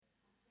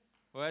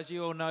Well, as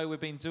you all know, we've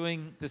been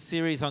doing the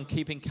series on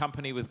keeping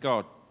company with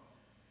God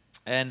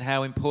and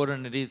how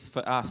important it is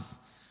for us.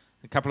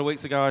 A couple of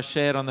weeks ago, I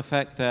shared on the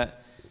fact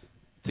that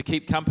to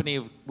keep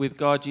company with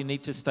God, you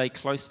need to stay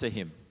close to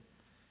Him.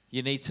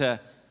 You need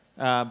to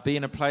be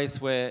in a place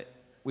where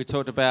we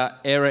talked about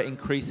error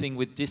increasing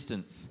with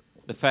distance.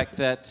 The fact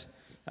that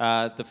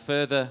the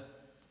further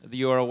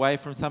you're away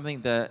from something,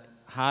 the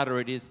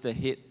harder it is to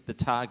hit the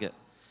target.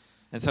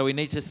 And so we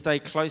need to stay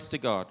close to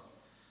God.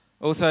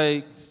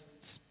 Also,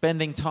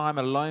 spending time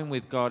alone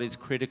with God is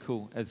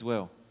critical as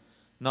well.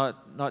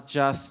 Not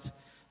just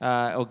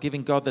or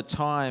giving God the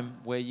time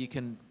where you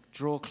can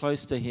draw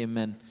close to Him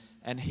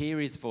and hear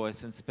His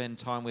voice and spend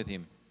time with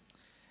Him.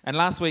 And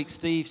last week,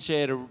 Steve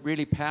shared a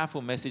really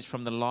powerful message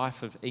from the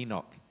life of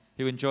Enoch.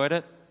 You enjoyed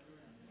it?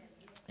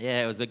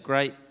 Yeah, it was a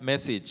great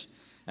message.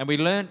 And we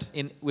learnt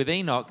with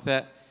Enoch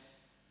that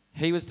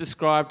he was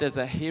described as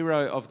a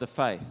hero of the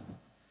faith.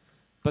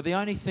 But the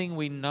only thing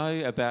we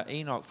know about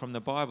Enoch from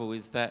the Bible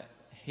is that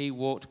he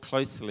walked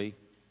closely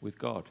with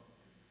God.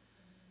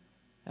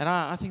 And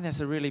I think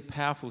that's a really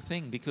powerful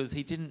thing because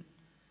he didn't,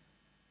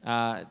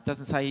 it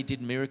doesn't say he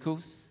did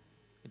miracles.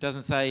 It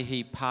doesn't say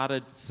he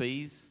parted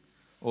seas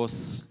or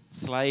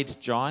slayed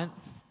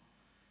giants.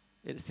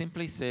 It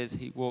simply says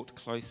he walked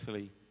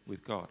closely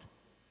with God.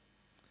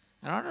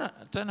 And I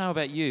don't know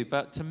about you,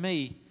 but to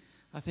me,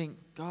 I think,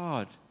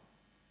 God,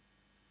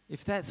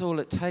 if that's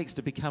all it takes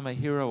to become a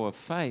hero of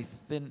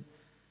faith, then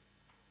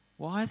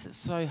why is it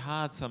so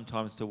hard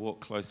sometimes to walk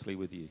closely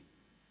with you?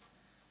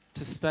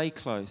 To stay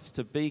close,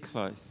 to be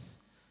close?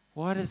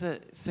 Why does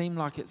it seem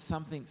like it's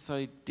something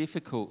so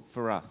difficult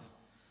for us?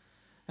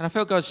 And I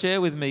felt God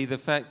share with me the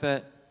fact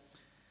that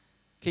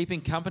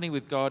keeping company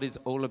with God is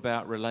all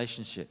about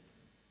relationship.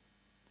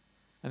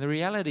 And the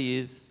reality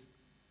is,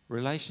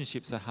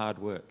 relationships are hard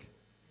work.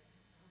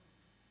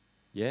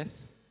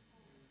 Yes?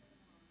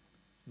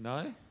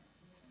 No?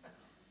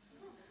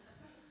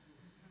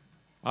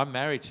 I'm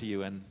married to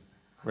you and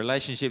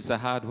relationships are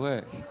hard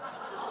work.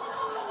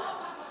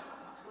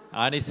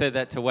 I only said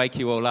that to wake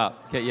you all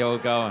up, get you all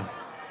going.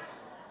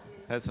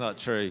 That's not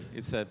true.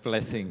 It's a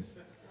blessing.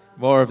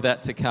 More of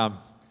that to come.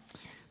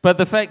 But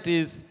the fact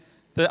is,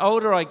 the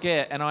older I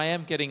get, and I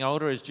am getting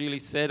older, as Julie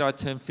said, I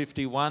turned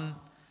 51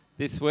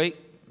 this week.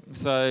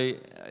 So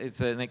it's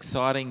an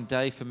exciting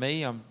day for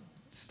me. I'm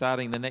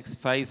starting the next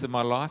phase of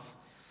my life.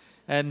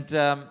 And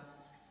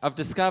I've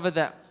discovered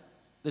that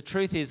the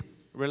truth is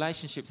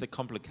relationships are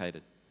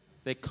complicated.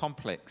 They're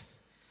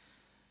complex.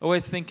 I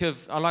like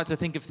to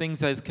think of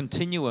things as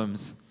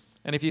continuums.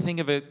 And if you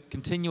think of a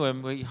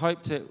continuum,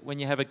 when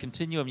you have a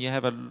continuum, you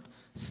have a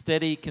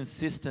steady,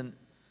 consistent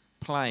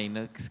plane,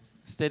 a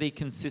steady,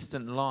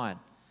 consistent line.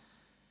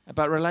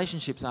 But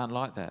relationships aren't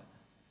like that.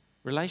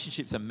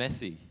 Relationships are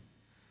messy.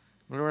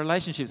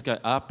 Relationships go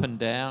up and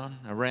down,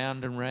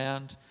 around and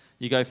round.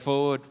 You go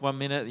forward 1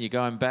 minute, you're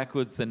going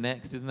backwards the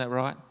next, isn't that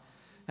right?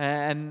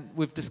 And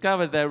we've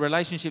discovered that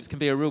relationships can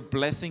be a real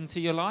blessing to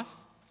your life.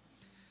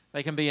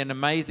 They can be an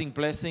amazing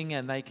blessing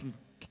and they can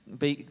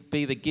be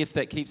the gift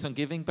that keeps on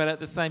giving. But at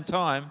the same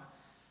time,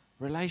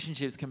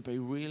 relationships can be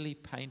really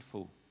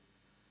painful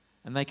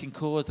and they can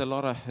cause a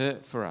lot of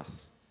hurt for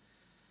us.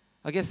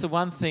 I guess the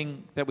one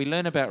thing that we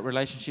learn about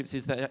relationships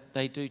is that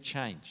they do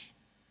change.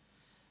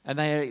 And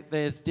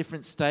there's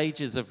different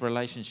stages of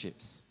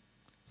relationships.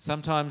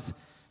 Sometimes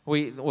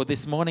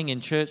this morning in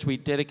church, we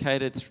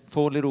dedicated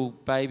 4 little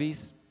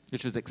babies,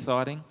 which was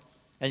exciting.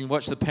 And you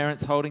watch the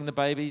parents holding the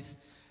babies.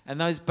 And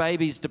those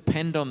babies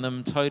depend on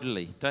them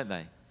totally, don't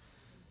they?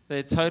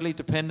 They're totally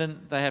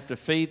dependent. They have to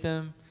feed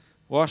them,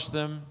 wash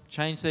them,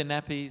 change their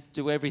nappies,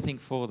 do everything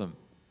for them.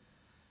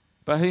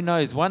 But who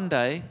knows, one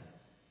day,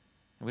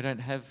 and we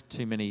don't have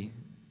too many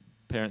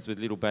parents with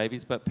little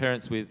babies, but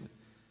parents with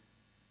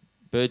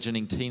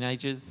burgeoning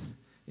teenagers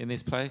in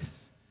this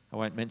place. I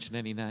won't mention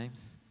any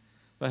names.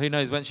 But who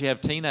knows, once you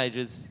have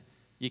teenagers,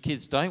 your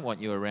kids don't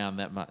want you around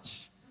that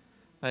much.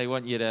 They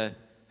want you to,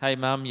 hey,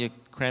 Mum, you're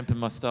cramping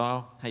my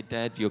style. Hey,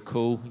 Dad, you're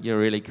cool. You're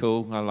really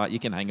cool. You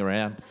can hang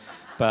around.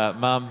 But,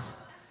 Mum,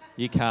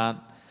 you can't.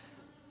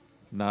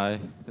 No,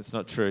 that's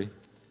not true.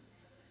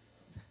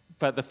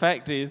 But the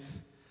fact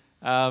is,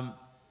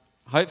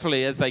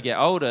 hopefully as they get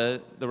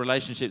older, the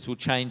relationships will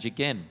change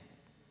again.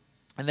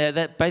 And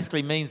that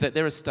basically means that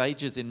there are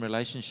stages in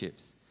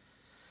relationships.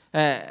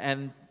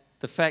 And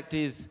the fact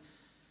is,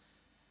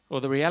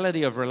 or the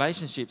reality of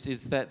relationships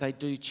is that they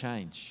do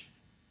change.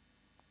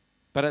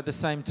 But at the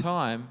same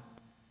time,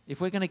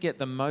 if we're going to get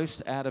the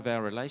most out of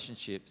our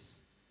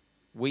relationships,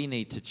 we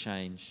need to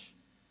change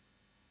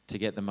to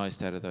get the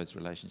most out of those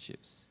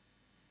relationships.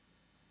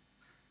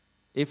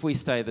 If we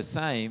stay the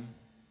same,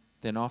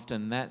 then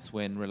often that's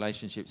when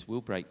relationships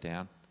will break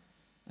down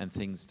and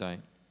things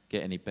don't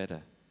get any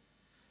better.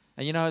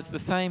 And it's the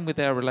same with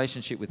our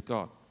relationship with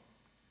God.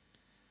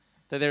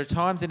 That there are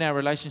times in our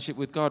relationship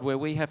with God where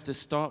we have to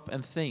stop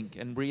and think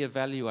and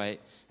reevaluate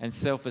and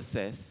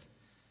self-assess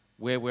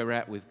where we're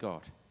at with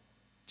God.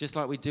 Just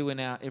like we do in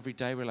our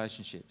everyday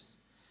relationships.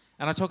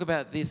 And I talk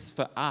about this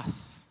for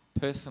us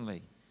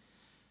personally.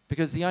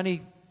 Because the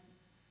only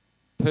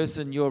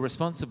person you're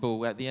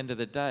responsible at the end of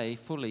the day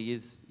fully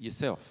is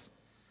yourself.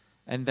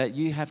 And that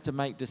you have to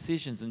make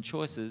decisions and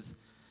choices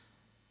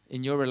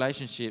in your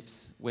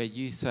relationships where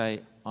you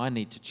say, I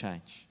need to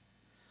change.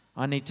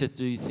 I need to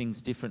do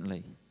things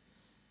differently.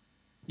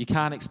 You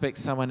can't expect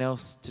someone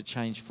else to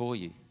change for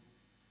you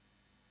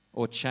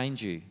or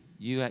change you.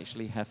 You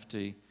actually have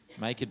to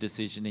make a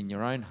decision in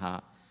your own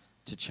heart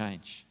to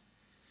change.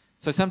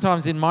 So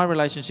sometimes in my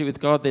relationship with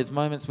God, there's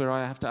moments where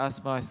I have to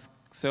ask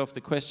myself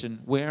the question,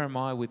 where am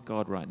I with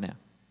God right now?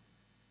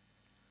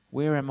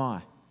 Where am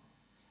I?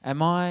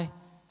 Am I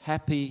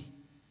happy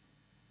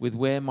with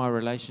where my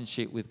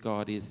relationship with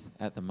God is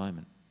at the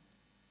moment?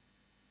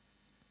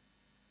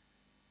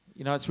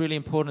 You know, it's really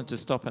important to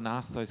stop and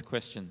ask those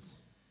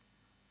questions,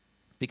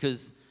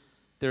 because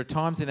there are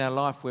times in our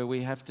life where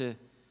we have to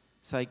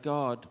say,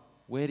 God,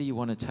 where do you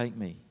want to take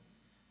me?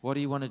 What do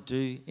you want to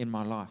do in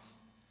my life?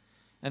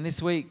 And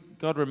this week,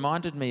 God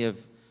reminded me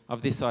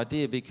of this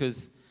idea,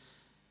 because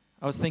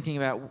I was thinking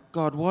about,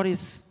 God, what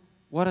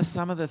are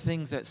some of the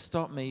things that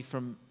stop me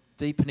from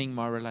deepening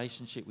my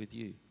relationship with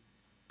you,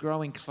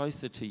 growing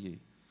closer to you?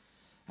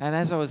 And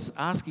as I was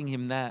asking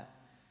him that,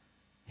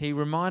 he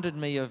reminded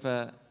me of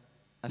a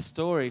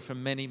story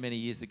from many, many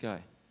years ago.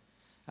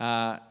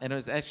 And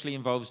it actually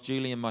involves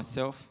Julie and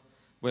myself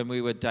when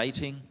we were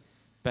dating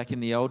back in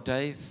the old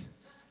days,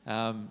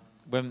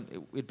 when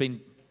we'd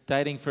been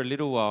dating for a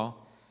little while.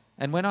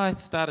 And when I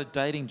started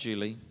dating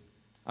Julie,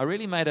 I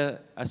really made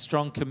a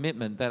strong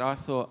commitment that I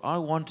thought, I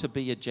want to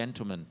be a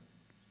gentleman.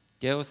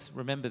 Girls,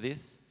 remember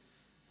this?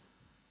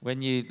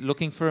 When you're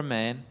looking for a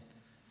man,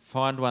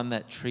 find one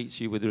that treats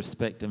you with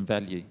respect and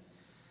value.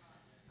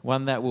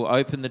 One that will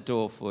open the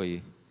door for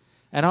you.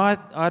 And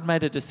I'd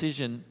made a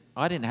decision.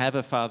 I didn't have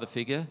a father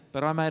figure,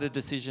 but I made a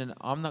decision.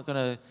 I'm not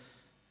going to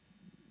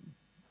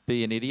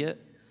be an idiot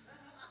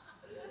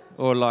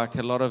or like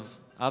a lot of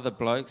other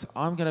blokes.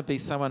 I'm going to be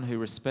someone who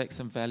respects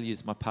and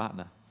values my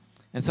partner.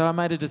 And so I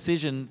made a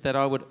decision that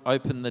I would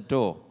open the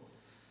door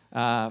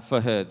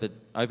for her.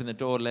 Open the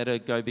door, let her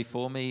go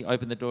before me,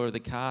 open the door of the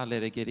car,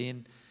 let her get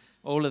in,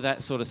 all of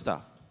that sort of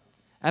stuff.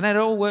 And it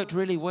all worked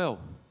really well.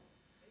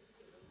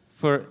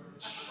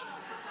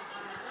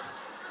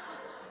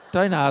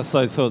 Don't ask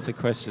those sorts of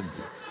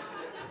questions.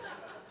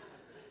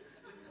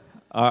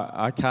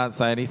 I can't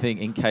say anything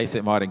in case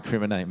it might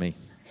incriminate me.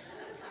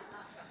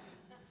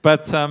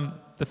 But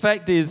the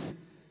fact is,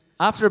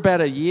 after about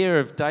a year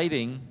of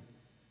dating,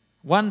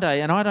 one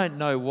day, and I don't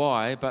know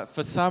why, but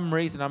for some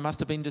reason I must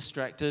have been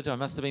distracted, I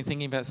must have been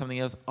thinking about something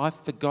else, I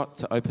forgot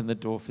to open the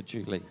door for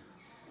Julie.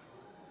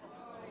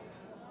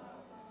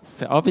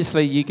 So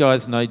obviously you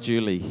guys know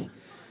Julie,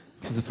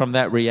 because from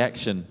that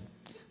reaction.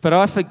 But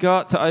I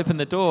forgot to open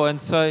the door,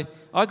 and so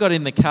I got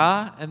in the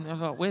car, and I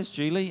was like, where's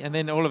Julie? And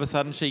then all of a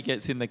sudden she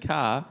gets in the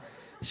car,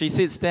 she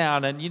sits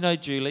down, and you know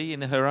Julie,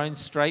 in her own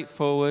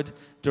straightforward,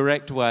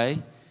 direct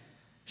way,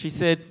 she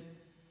said,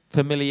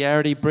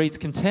 familiarity breeds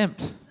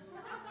contempt.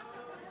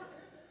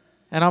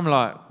 And I'm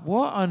like,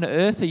 what on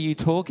earth are you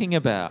talking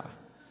about?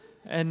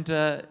 And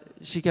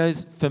she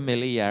goes,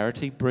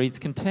 familiarity breeds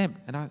contempt.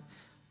 And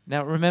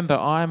now remember,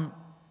 I'm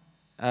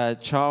a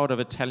child of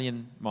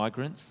Italian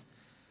migrants.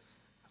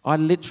 I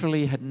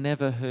literally had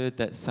never heard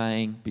that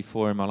saying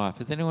before in my life.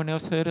 Has anyone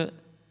else heard it?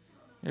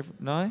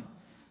 No?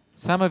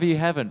 Some of you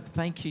haven't.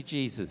 Thank you,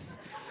 Jesus.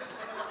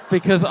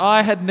 Because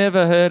I had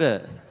never heard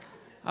it.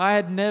 I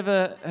had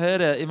never heard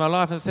it in my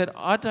life, and said,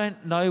 I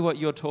don't know what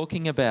you're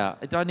talking about.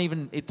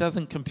 It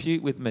doesn't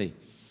compute with me.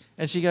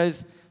 And she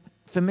goes,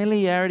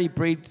 familiarity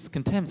breeds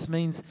contempt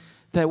means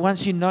that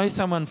once you know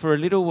someone for a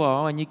little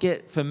while and you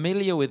get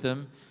familiar with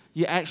them,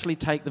 you actually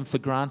take them for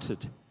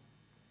granted.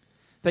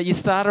 That you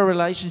start a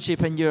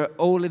relationship and you're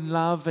all in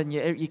love, and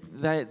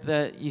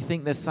you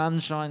think the sun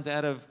shines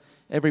out of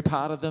every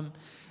part of them,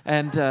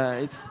 and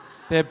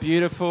they're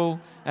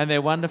beautiful and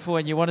they're wonderful,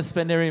 and you want to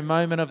spend every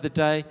moment of the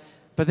day.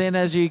 But then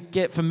as you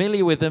get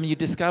familiar with them, you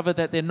discover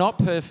that they're not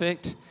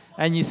perfect,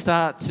 and you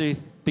start to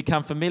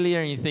become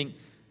familiar and you think,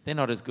 they're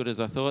not as good as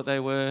I thought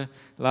they were,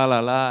 la, la,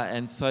 la.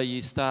 And so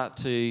you start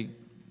to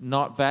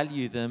not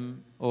value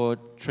them or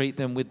treat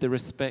them with the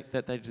respect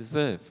that they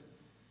deserve.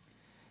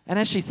 And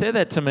as she said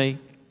that to me,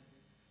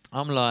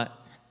 I'm like,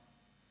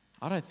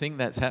 I don't think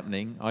that's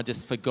happening. I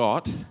just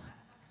forgot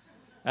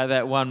at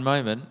that one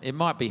moment. It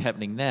might be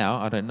happening now,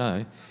 I don't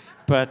know.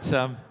 But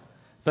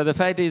the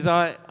fact is,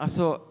 I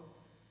thought,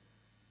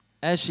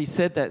 as she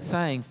said that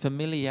saying,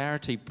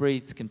 familiarity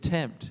breeds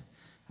contempt.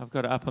 I've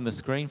got it up on the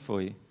screen for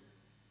you.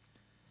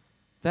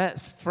 That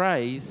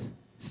phrase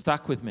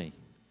stuck with me.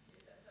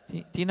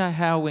 Do you know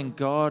how when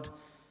God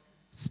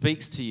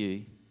speaks to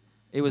you,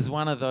 it was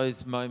one of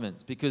those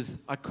moments, because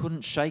I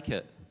couldn't shake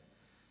it.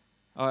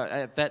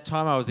 At that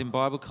time I was in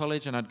Bible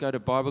college, and I'd go to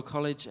Bible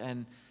college,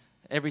 and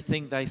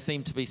everything they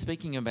seemed to be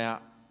speaking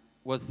about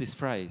was this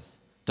phrase.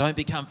 Don't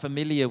become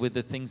familiar with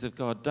the things of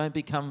God. Don't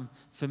become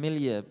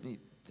familiar.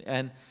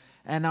 And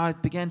I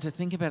began to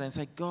think about it and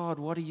say, God,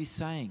 what are you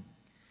saying?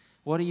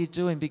 What are you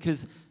doing?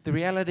 Because the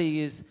reality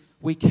is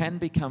we can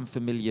become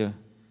familiar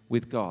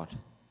with God.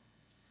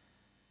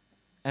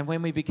 And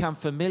when we become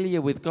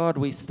familiar with God,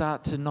 we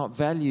start to not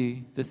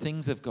value the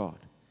things of God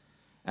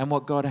and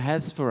what God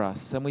has for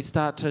us. And we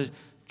start to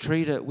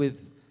treat it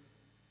with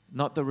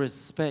not the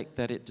respect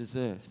that it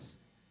deserves.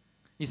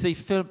 You see,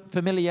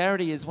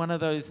 familiarity is one of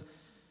those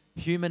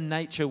human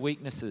nature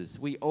weaknesses.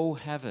 We all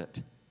have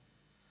it.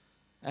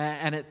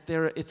 And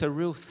it's a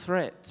real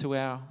threat to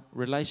our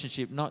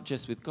relationship, not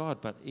just with God,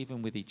 but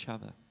even with each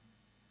other.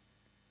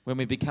 When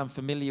we become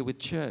familiar with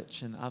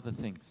church and other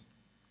things.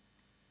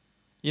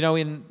 You know,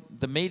 in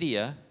the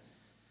media,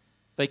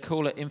 they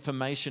call it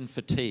information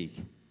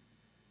fatigue.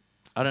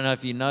 I don't know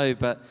if you know,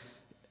 but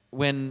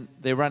when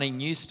they're running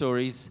news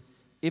stories,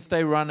 if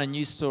they run a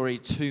news story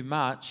too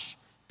much,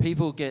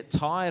 people get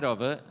tired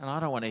of it, and I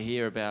don't want to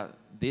hear about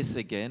this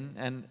again.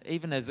 And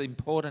even as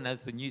important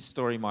as the news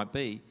story might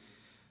be,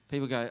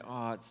 people go,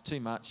 oh, it's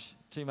too much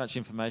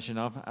information.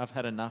 I've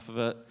had enough of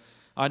it.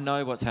 I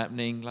know what's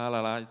happening, la,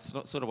 la, la. It's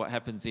sort of what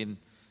happens in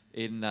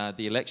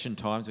the election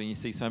times when you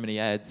see so many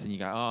ads and you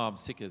go, oh, I'm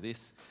sick of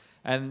this.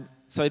 And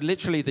so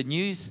literally the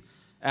news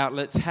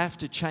outlets have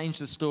to change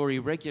the story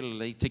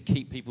regularly to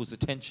keep people's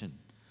attention.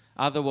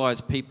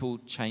 Otherwise, people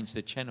change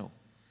the channel.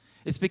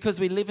 It's because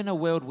we live in a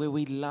world where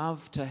we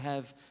love to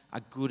have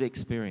a good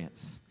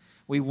experience.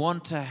 We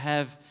want to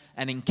have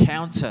an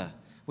encounter.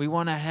 We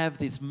want to have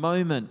this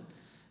moment.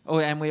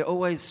 And we're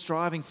always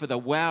striving for the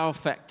wow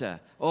factor.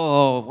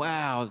 Oh,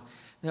 wow.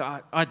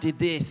 I did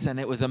this and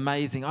it was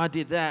amazing. I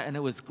did that and it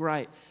was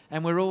great.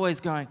 And we're always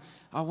going,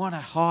 I want a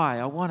high.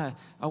 I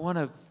want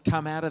to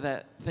come out of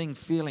that thing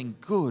feeling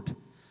good.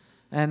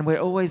 And we're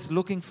always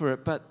looking for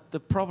it. But the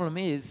problem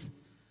is,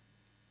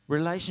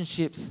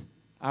 relationships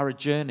are a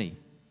journey.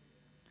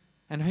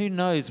 And who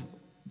knows,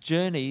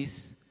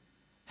 journeys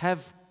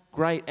have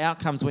great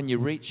outcomes when you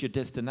reach your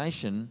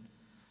destination.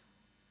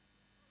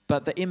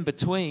 But the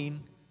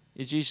in-between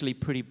is usually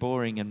pretty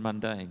boring and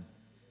mundane.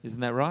 Isn't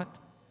that right?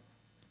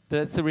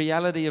 That's the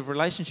reality of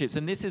relationships.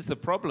 And this is the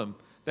problem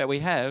that we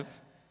have.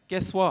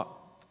 Guess what?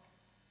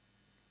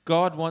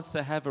 God wants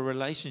to have a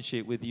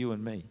relationship with you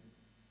and me.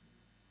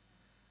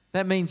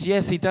 That means,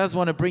 yes, he does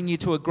want to bring you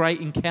to a great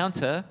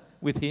encounter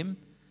with him,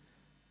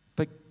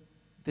 but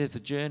there's a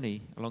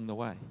journey along the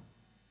way,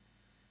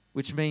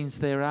 which means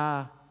there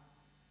are,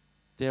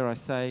 dare I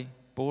say,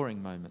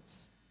 boring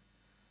moments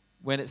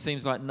when it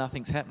seems like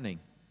nothing's happening,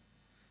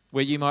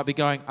 where you might be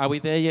going, are we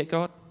there yet,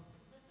 God?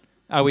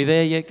 Are we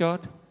there yet,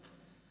 God?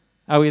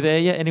 Are we there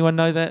yet? Anyone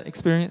know that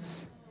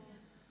experience?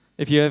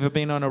 If you've ever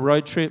been on a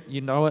road trip,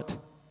 you know it.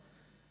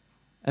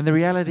 And the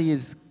reality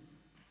is,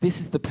 this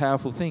is the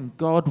powerful thing.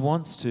 God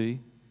wants to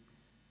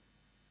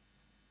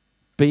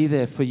be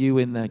there for you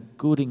in the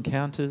good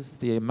encounters,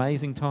 the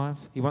amazing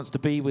times. He wants to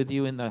be with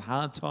you in the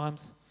hard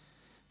times.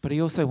 But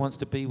he also wants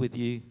to be with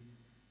you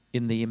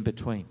in the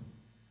in-between.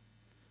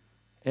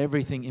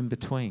 Everything in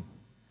between.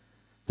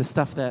 The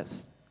stuff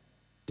that's,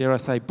 dare I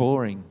say,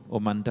 boring or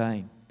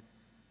mundane.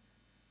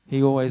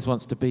 He always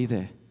wants to be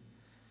there.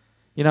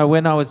 You know,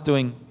 when I was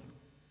doing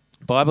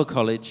Bible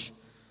college,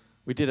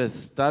 we did a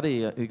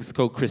study, it's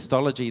called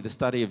Christology, the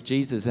study of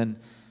Jesus, and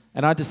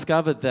I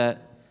discovered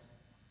that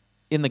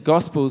in the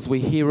Gospels we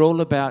hear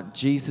all about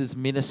Jesus'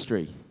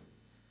 ministry.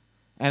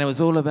 And it was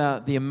all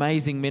about the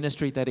amazing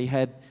ministry that he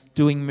had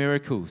doing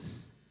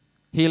miracles,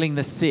 healing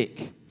the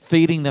sick,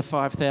 feeding the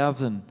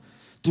 5,000,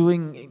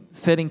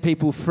 setting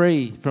people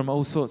free from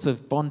all sorts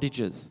of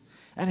bondages.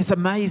 And it's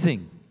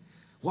amazing.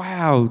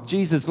 Wow,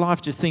 Jesus'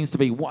 life just seems to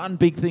be one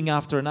big thing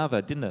after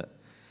another, didn't it?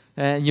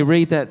 And you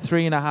read that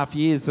 3.5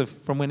 years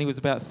from when he was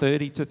about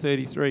 30 to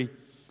 33,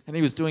 and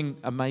he was doing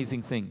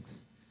amazing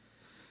things.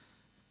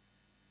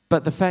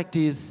 But the fact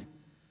is,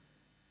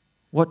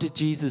 what did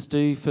Jesus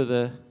do for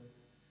the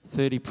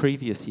 30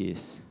 previous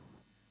years?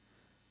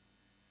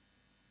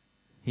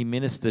 He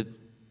ministered,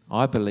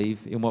 I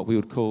believe, in what we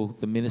would call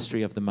the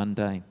ministry of the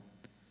mundane.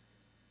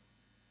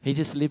 He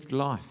just lived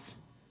life.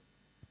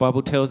 The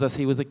Bible tells us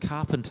he was a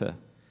carpenter,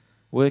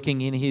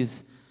 working in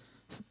his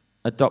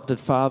adopted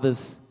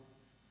father's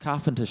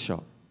carpenter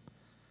shop,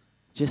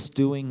 just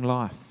doing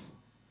life.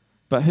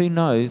 But who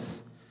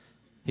knows,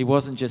 he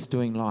wasn't just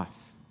doing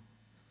life.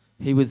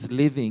 He was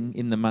living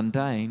in the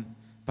mundane,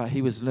 but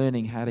he was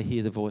learning how to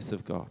hear the voice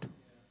of God.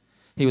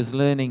 He was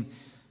learning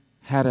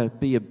how to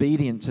be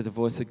obedient to the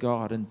voice of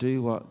God and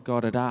do what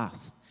God had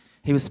asked.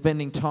 He was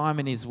spending time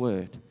in his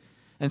word.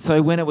 And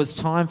so when it was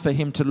time for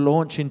him to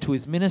launch into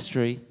his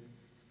ministry,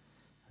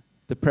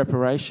 the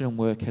preparation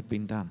work had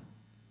been done.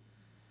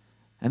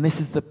 And this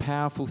is the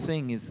powerful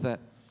thing, is that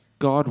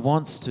God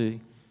wants to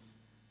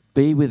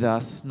be with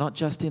us, not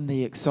just in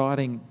the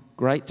exciting,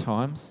 great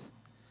times,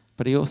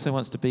 but he also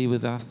wants to be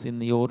with us in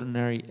the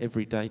ordinary,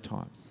 everyday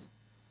times.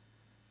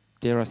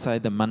 Dare I say,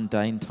 the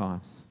mundane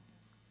times.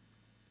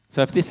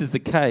 So if this is the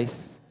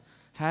case,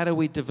 how do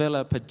we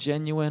develop a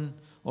genuine,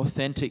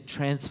 authentic,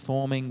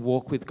 transforming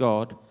walk with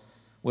God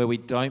where we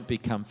don't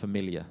become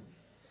familiar,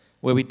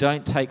 where we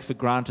don't take for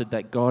granted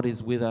that God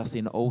is with us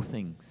in all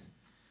things?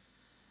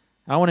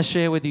 I want to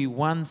share with you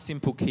one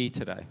simple key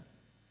today.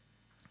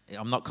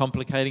 I'm not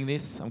complicating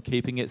this. I'm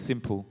keeping it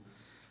simple.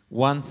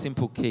 One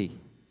simple key.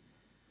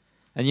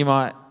 And you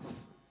might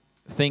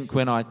think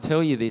when I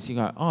tell you this, you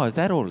go, oh, is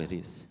that all it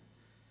is?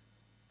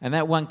 And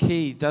that one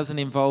key doesn't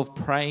involve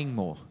praying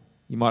more.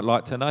 You might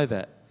like to know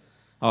that.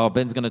 Oh,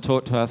 Ben's going to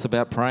talk to us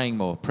about praying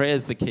more.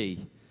 Prayer's the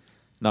key.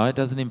 No, it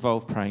doesn't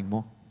involve praying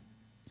more.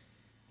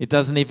 It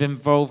doesn't even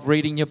involve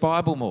reading your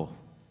Bible more.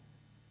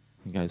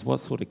 He goes, what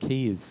sort of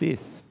key is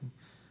this?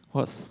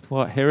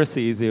 What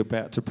heresy is he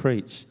about to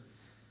preach?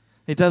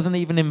 It doesn't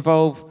even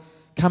involve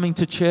coming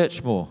to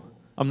church more.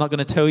 I'm not going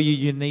to tell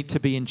you need to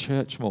be in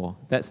church more.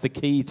 That's the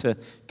key to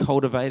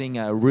cultivating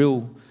a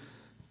real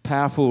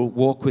powerful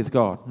walk with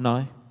God.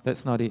 No,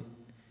 that's not it.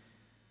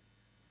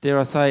 Dare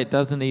I say, it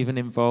doesn't even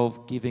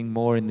involve giving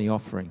more in the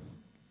offering.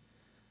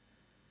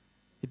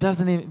 It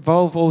doesn't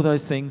involve all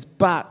those things,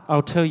 but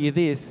I'll tell you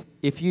this,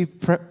 if you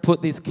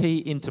put this key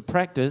into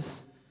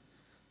practice,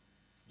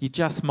 you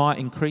just might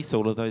increase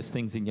all of those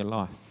things in your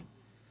life.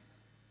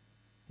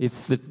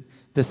 It's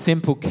the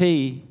simple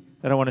key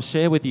that I want to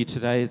share with you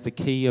today is the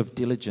key of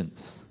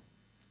diligence.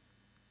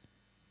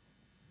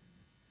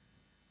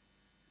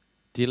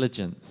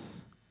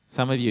 Diligence.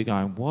 Some of you are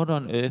going, what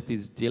on earth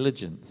is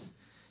diligence?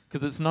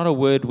 Because it's not a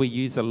word we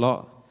use a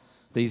lot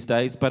these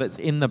days, but it's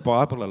in the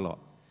Bible a lot.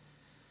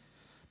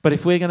 But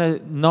if we're going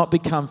to not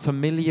become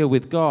familiar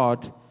with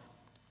God,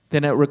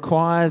 then it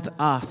requires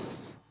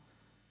us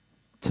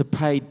to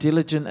pay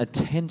diligent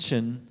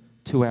attention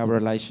to our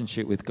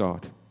relationship with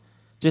God.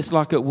 Just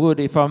like it would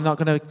if I'm not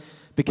going to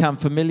become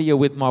familiar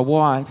with my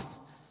wife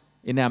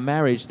in our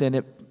marriage, then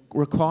it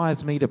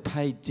requires me to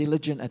pay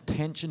diligent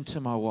attention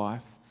to my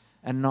wife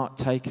and not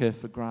take her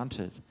for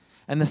granted.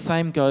 And the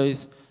same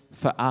goes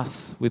for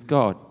us with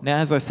God. Now,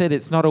 as I said,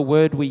 it's not a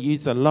word we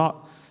use a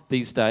lot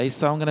these days,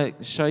 so I'm going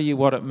to show you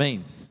what it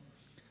means.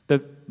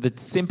 The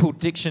simple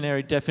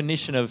dictionary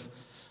definition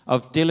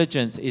of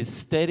diligence is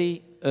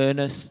steady,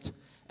 earnest,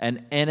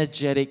 and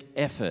energetic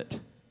effort,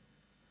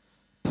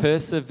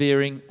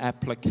 persevering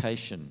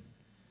application.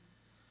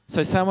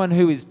 So someone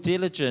who is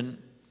diligent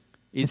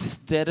is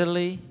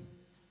steadily,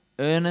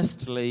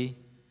 earnestly,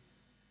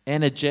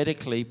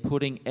 energetically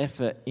putting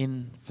effort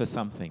in for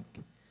something.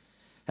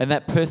 And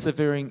that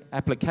persevering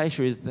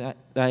application is that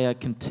they are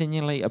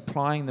continually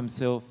applying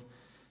themselves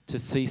to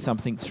see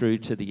something through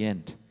to the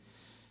end.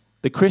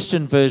 The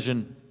Christian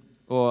version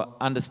or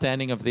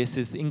understanding of this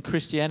is in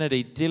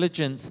Christianity,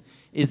 diligence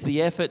is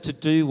the effort to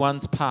do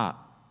one's part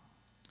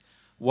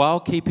while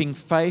keeping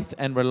faith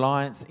and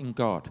reliance in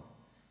God.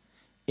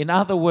 In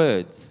other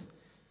words,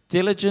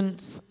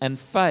 diligence and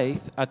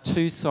faith are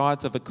two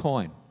sides of a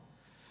coin.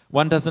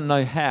 One doesn't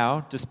know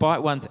how,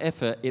 despite one's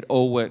effort, it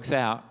all works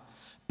out.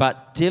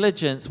 But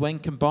diligence, when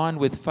combined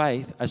with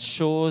faith,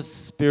 assures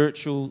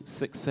spiritual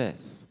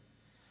success.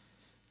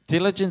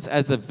 Diligence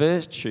as a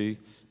virtue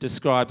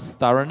describes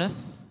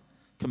thoroughness,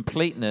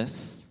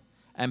 completeness,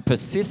 and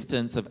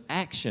persistence of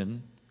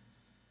action,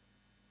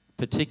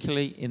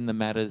 particularly in the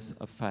matters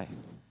of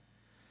faith.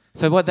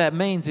 So what that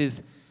means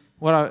is,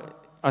 what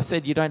I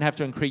said, you don't have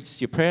to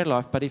increase your prayer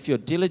life, but if you're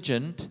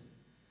diligent,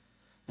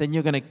 then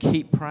you're going to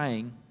keep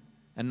praying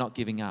and not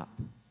giving up.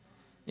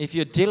 If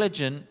you're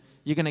diligent,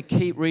 you're going to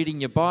keep reading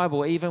your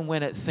Bible even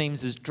when it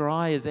seems as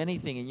dry as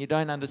anything and you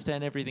don't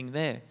understand everything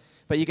there.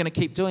 But you're going to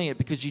keep doing it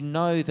because you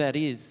know that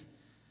is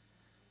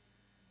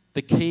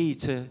the key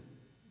to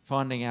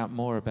finding out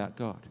more about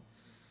God.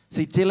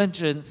 See,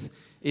 diligence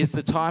is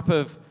the type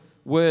of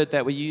word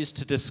that we use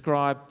to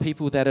describe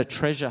people that are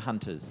treasure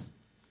hunters.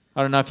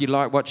 I don't know if you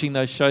like watching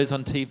those shows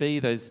on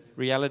TV, those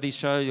reality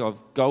shows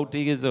of gold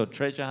diggers or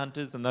treasure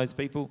hunters and those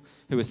people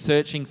who are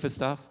searching for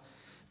stuff.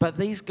 But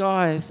these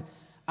guys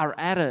are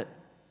at it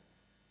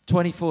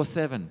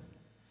 24/7.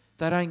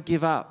 They don't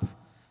give up.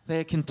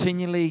 They're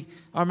continually...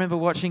 I remember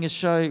watching a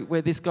show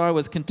where this guy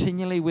was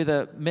continually with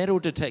a metal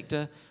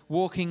detector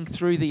walking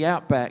through the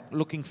outback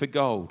looking for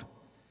gold.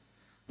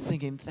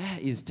 Thinking,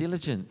 that is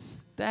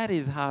diligence. That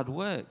is hard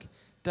work.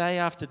 Day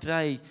after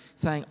day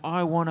saying,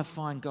 I want to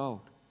find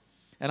gold.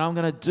 And I'm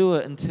going to do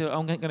it until...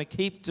 I'm going to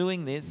keep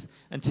doing this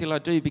until I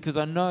do, because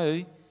I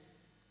know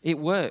it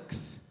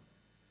works.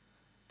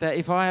 That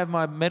if I have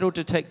my metal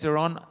detector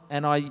on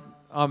and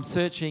I'm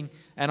searching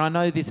and I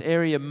know this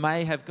area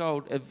may have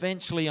gold,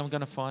 eventually I'm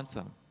going to find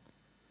some.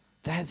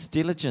 That's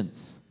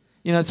diligence.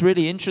 You know, it's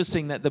really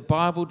interesting that the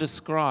Bible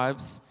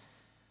describes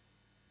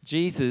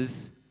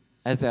Jesus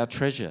as our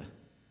treasure.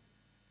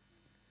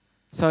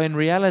 So in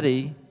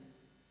reality,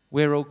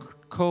 we're all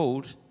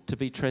called to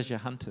be treasure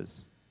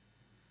hunters,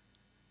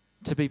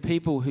 to be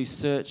people who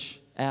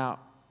search out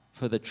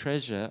for the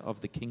treasure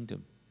of the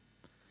kingdom.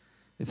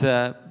 It's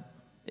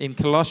in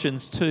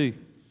Colossians 2,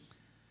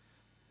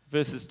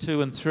 verses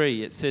 2 and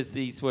 3, it says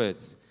these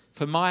words,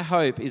 "For my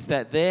hope is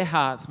that their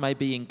hearts may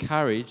be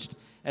encouraged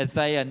as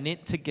they are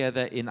knit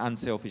together in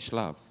unselfish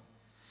love,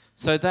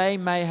 so they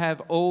may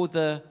have all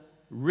the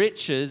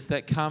riches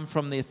that come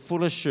from their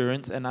full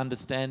assurance and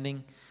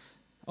understanding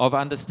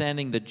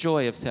the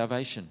joy of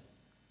salvation,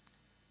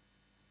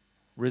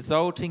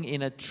 resulting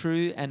in a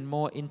true and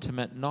more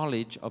intimate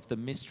knowledge of the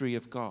mystery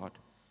of God,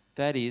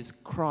 that is,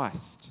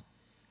 Christ,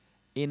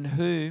 in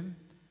whom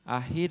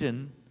are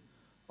hidden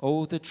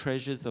all the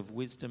treasures of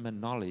wisdom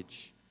and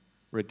knowledge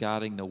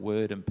regarding the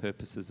word and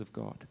purposes of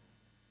God.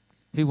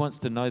 Who wants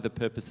to know the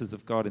purposes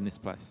of God in this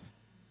place?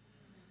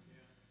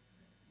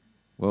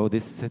 Well,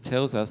 this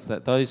tells us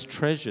that those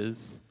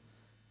treasures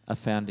are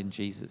found in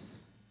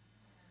Jesus.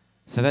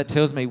 So that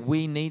tells me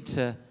we need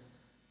to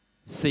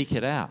seek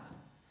it out.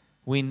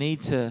 We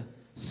need to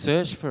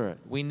search for it.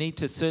 We need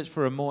to search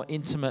for a more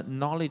intimate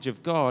knowledge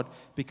of God,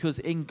 because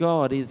in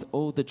God is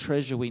all the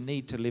treasure we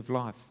need to live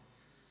life.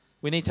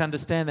 We need to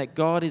understand that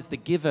God is the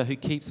giver who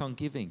keeps on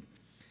giving.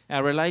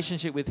 Our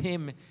relationship with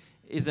Him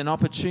is an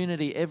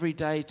opportunity every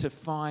day to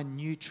find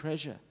new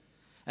treasure.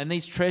 And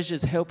these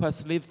treasures help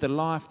us live the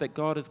life that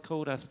God has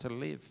called us to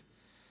live.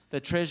 The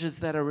treasures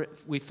that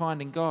we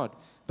find in God.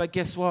 But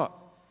guess what?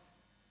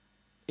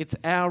 It's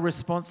our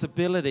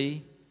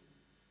responsibility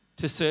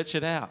to search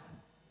it out.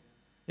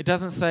 It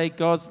doesn't say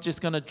God's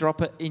just going to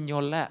drop it in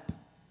your lap.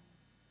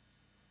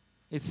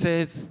 It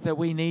says that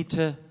we need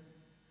to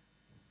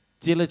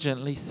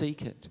diligently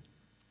seek it.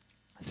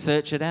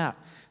 Search it out.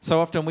 So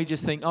often we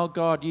just think, oh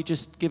God, you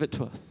just give it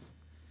to us.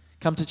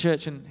 Come to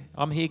church and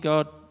I'm here,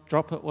 God,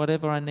 drop it,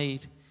 whatever I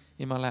need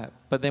in my lap.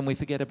 But then we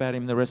forget about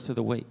Him the rest of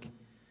the week.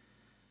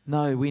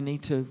 No, we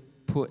need to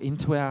put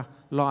into our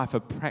life a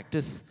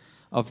practice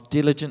of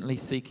diligently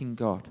seeking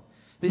God.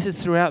 This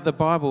is throughout the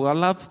Bible. I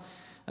love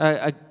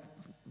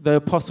the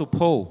Apostle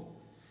Paul.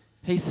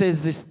 He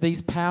says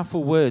these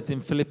powerful words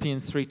in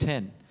Philippians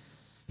 3:10.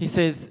 He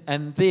says,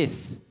 and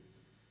this,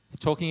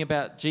 talking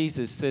about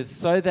Jesus, says,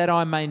 so that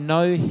I may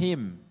know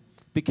Him,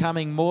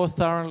 becoming more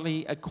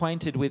thoroughly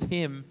acquainted with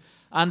Him,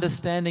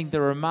 understanding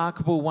the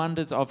remarkable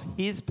wonders of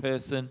His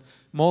person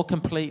more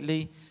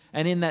completely,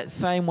 and in that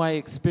same way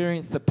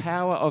experience the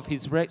power of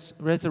His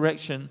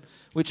resurrection,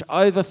 which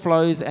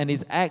overflows and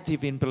is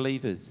active in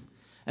believers,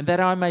 and that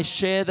I may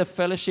share the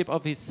fellowship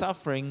of His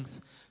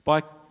sufferings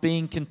by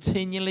being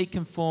continually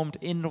conformed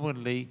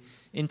inwardly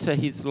into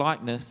His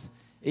likeness,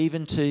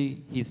 even to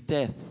His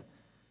death,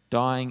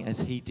 dying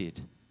as He did.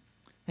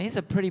 Now, these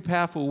are pretty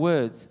powerful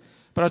words,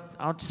 but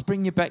I'll just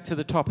bring you back to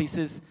the top. He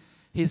says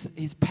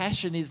his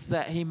passion is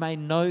that he may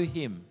know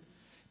Him,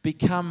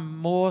 become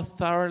more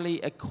thoroughly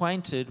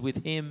acquainted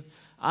with Him,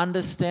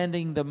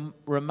 understanding the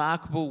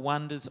remarkable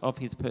wonders of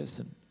His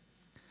person.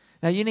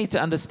 Now, you need to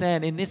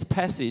understand, in this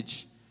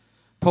passage,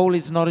 Paul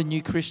is not a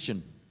new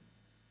Christian.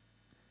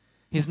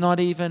 He's not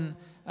even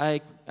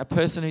a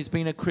person who's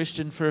been a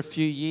Christian for a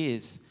few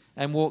years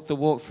and walked the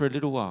walk for a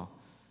little while.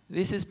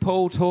 This is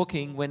Paul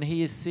talking when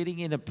he is sitting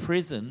in a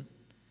prison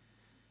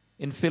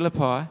in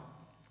Philippi,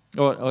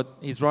 or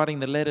he's writing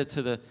the letter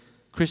to the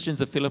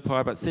Christians of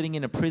Philippi, but sitting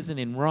in a prison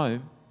in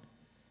Rome.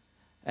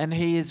 And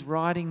he is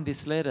writing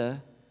this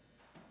letter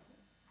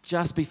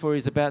just before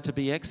he's about to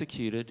be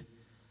executed,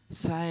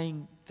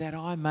 saying that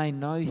I may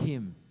know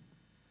Him,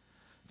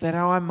 that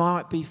I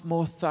might be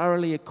more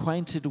thoroughly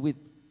acquainted with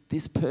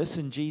this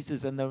person,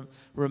 Jesus, and the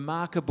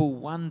remarkable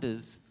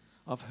wonders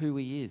of who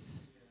He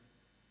is.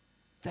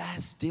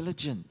 That's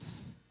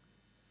diligence.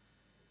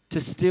 To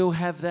still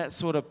have that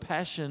sort of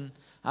passion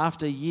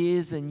after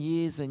years and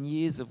years and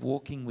years of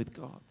walking with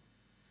God.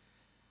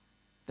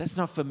 That's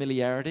not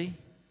familiarity.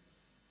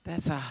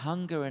 That's a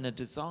hunger and a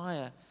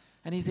desire.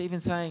 And he's even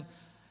saying,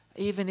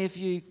 even if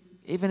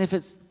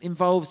it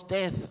involves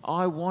death,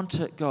 I want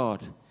it,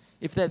 God.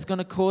 If that's going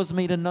to cause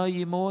me to know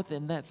You more,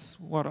 then that's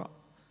what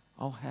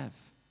I'll have.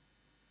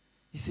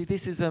 You see,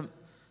 this is a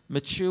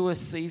mature,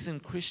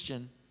 seasoned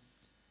Christian.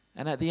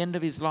 And at the end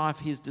of his life,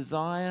 his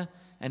desire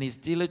and his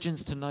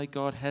diligence to know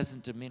God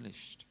hasn't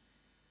diminished.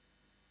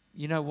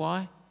 You know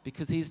why?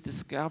 Because he's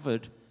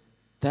discovered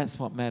that's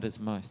what matters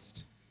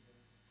most.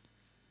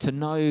 To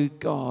know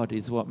God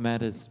is what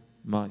matters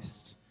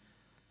most.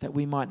 That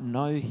we might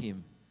know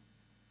Him.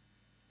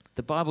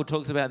 The Bible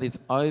talks about this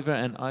over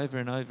and over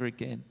and over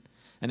again,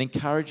 and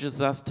encourages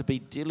us to be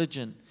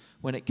diligent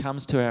when it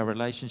comes to our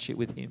relationship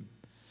with Him.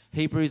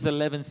 Hebrews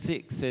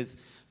 11:6 says,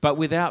 but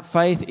without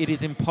faith it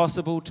is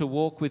impossible to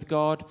walk with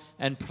God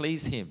and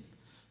please Him.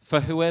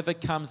 For whoever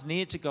comes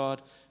near to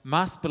God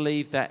must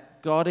believe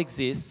that God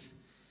exists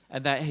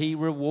and that He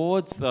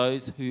rewards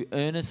those who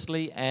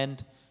earnestly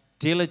and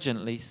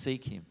diligently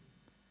seek Him.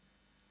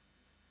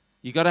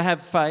 You've got to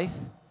have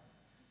faith.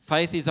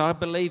 Faith is I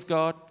believe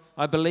God.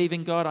 I believe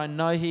in God. I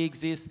know He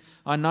exists.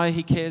 I know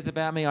He cares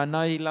about me. I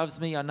know He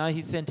loves me. I know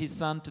He sent His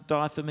Son to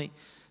die for me.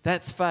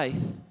 That's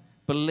faith,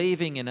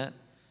 believing in it.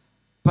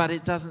 But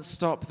it doesn't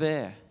stop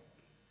there.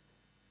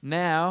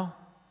 Now,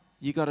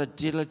 you got to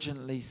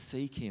diligently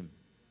seek Him.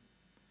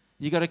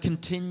 You got to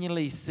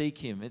continually seek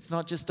Him. It's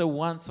not just a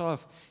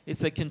once-off.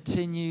 It's a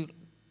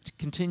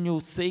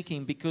continual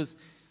seeking, because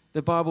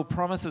the Bible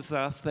promises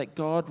us that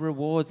God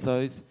rewards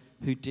those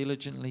who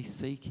diligently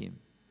seek Him.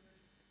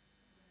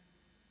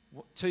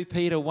 2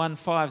 Peter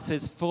 1:5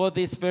 says, for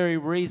this very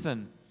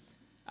reason,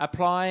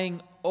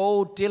 applying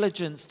all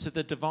diligence to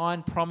the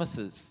divine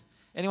promises.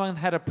 Anyone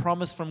had a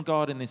promise from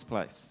God in this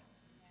place?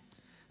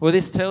 Well,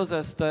 this tells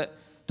us that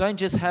don't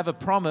just have a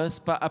promise,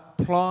 but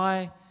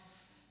apply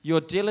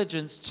your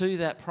diligence to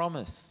that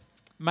promise,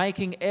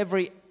 making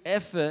every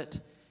effort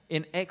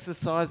in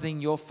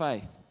exercising your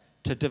faith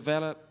to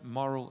develop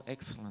moral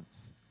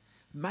excellence.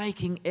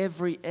 Making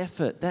every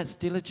effort, that's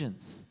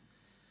diligence.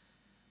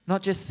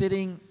 Not just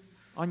sitting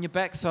on your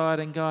backside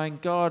and going,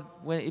 God,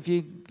 if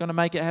you're going to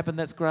make it happen,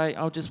 that's great.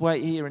 I'll just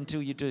wait here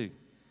until you do.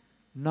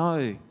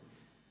 No.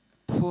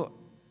 Put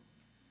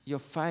your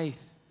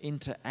faith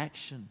into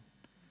action.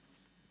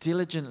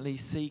 Diligently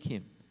seek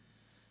him.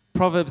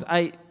 Proverbs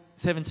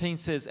 8:17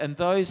 says, and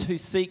those who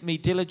seek me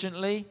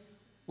diligently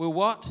will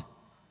what?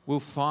 Will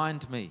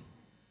find me.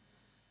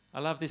 I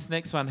love this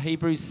next one.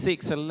 Hebrews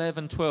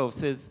 6:11-12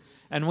 says,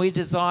 and we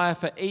desire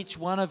for each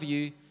one of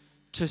you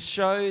to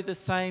show the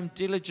same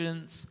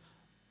diligence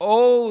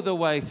all the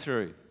way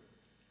through.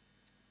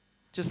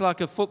 Just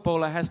like a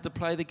footballer has to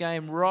play the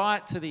game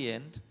right to the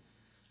end,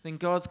 then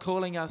God's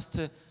calling us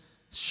to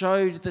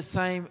show the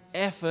same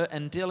effort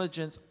and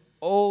diligence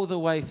all the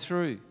way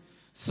through,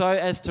 so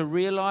as to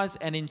realize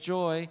and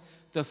enjoy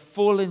the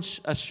full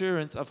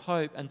assurance of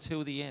hope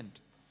until the end,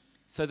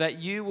 so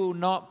that you will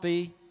not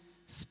be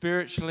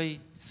spiritually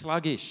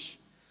sluggish.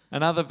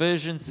 Another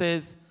version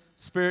says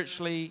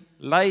spiritually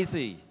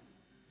lazy.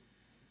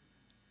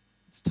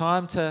 It's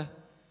time to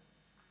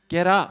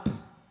get up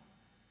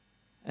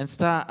and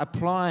start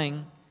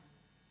applying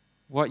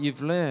what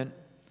you've learned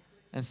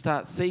and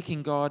start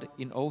seeking God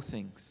in all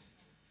things.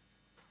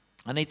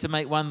 I need to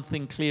make one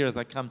thing clear as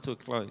I come to a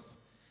close.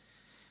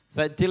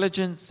 That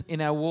diligence in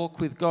our walk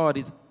with God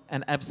is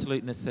an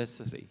absolute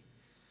necessity.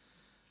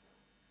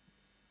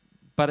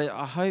 But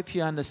I hope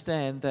you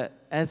understand that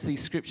as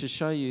these scriptures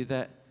show you,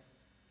 that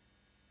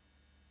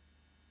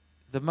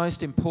the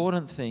most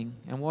important thing,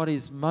 and what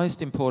is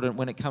most important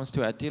when it comes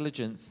to our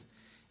diligence,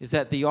 is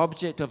that the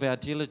object of our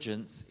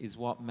diligence is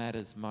what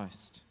matters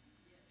most.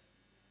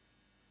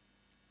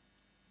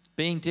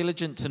 Being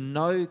diligent to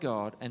know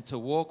God and to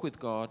walk with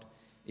God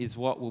is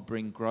what will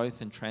bring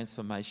growth and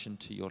transformation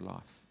to your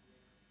life.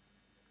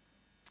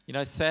 You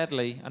know,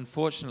 sadly,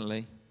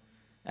 unfortunately,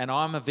 and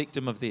I'm a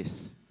victim of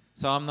this,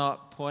 so I'm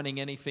not pointing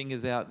any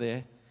fingers out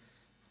there.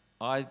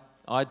 I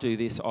do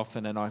this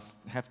often, and I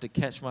have to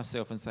catch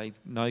myself and say,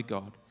 no,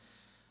 God,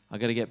 I've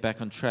got to get back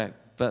on track.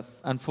 But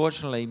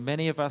unfortunately,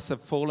 many of us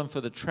have fallen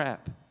for the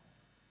trap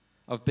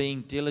of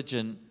being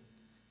diligent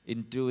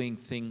in doing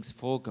things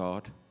for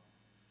God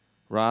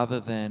rather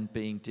than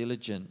being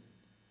diligent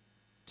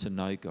to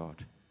know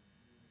God.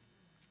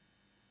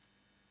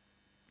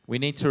 We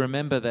need to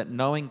remember that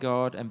knowing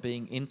God and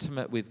being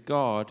intimate with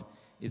God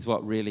is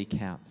what really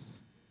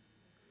counts.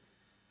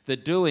 The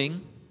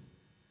doing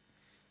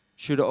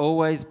should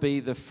always be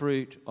the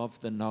fruit of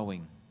the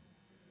knowing.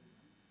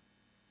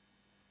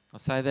 I'll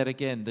say that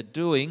again. The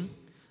doing,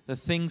 the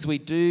things we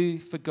do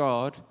for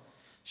God,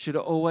 should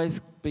always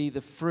be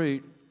the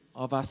fruit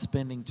of us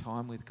spending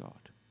time with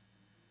God.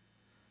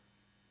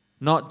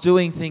 Not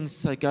doing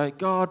things to go,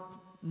 God,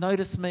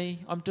 notice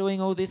me. I'm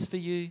doing all this for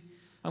you.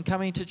 I'm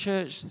coming to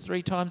church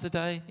 3 times a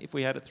day, if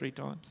we had it 3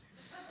 times.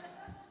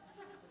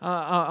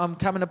 I'm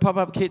coming to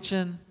pop-up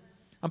kitchen.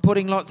 I'm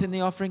putting lots in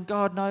the offering.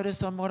 God,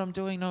 notice what I'm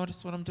doing.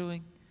 Notice what I'm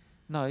doing.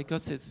 No,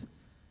 God says,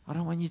 I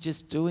don't want you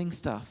just doing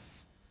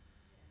stuff.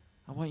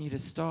 I want you to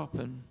stop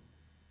and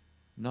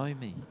know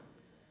me.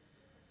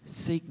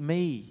 Seek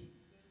me.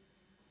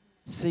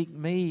 Seek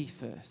me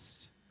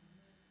first.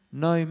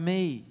 Know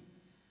me.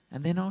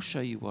 And then I'll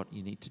show you what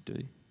you need to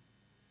do.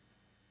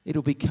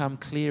 It'll become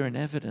clear and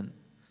evident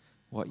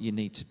what you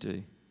need to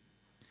do.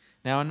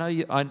 Now, I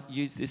know I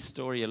use this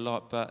story a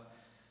lot, but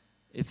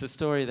it's a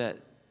story that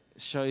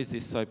shows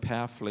this so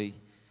powerfully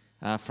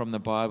from the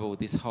Bible,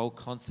 this whole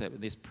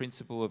concept, this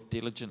principle of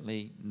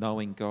diligently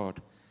knowing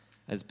God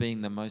as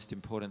being the most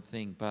important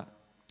thing. But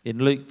in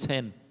Luke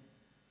 10,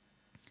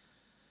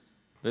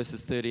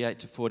 verses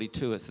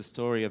 38-42, it's the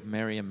story of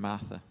Mary and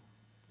Martha.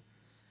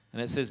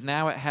 And it says,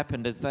 now it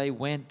happened as they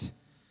went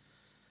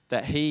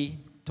that he,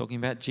 talking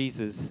about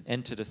Jesus,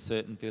 entered a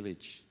certain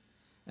village.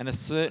 And a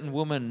certain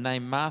woman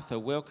named Martha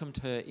welcomed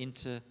him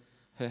into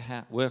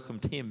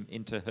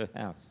her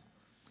house.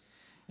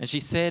 And she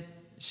said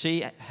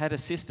she had a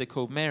sister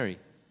called Mary,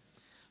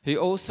 who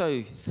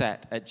also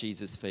sat at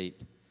Jesus'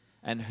 feet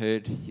and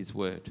heard his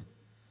word.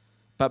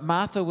 But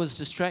Martha was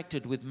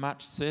distracted with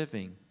much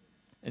serving,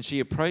 and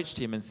she approached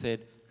him and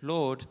said,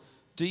 Lord,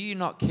 do you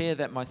not care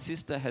that my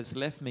sister has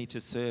left me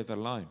to serve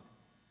alone?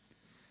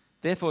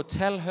 Therefore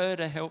tell her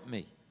to help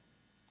me.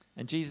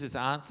 And Jesus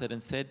answered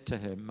and said to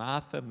her,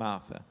 Martha,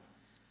 Martha,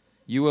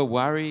 you are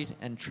worried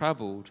and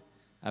troubled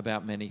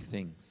about many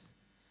things,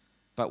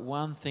 but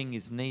one thing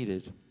is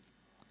needed,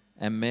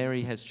 and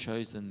Mary has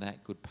chosen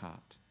that good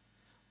part,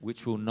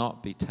 which will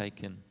not be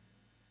taken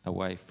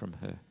away from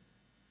her.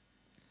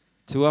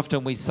 Too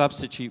often we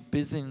substitute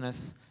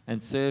busyness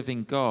and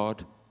serving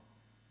God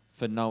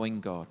for knowing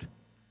God.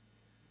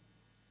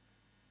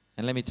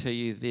 And let me tell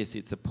you this,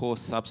 it's a poor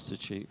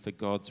substitute for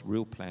God's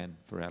real plan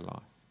for our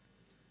life.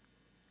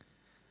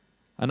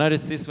 I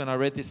noticed this when I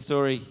read this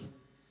story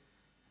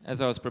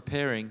as I was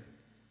preparing,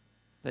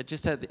 that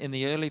just in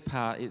the early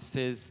part it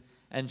says,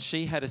 and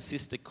she had a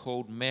sister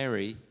called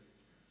Mary.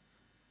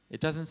 It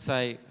doesn't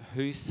say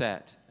who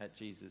sat at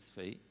Jesus'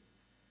 feet.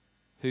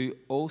 who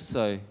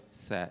also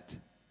sat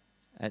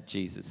at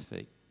Jesus'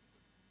 feet.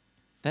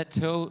 That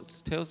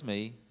tells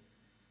me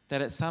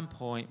that at some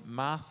point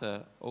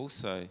Martha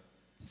also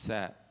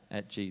sat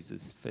at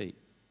Jesus' feet.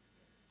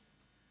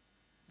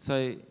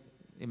 So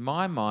in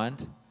my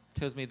mind, it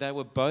tells me they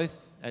were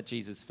both at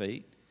Jesus'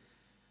 feet,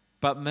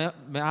 but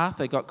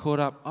Martha got caught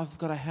up. I've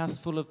got a house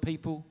full of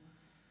people.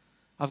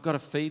 I've got to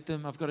feed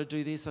them. I've got to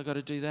do this. I've got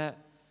to do that.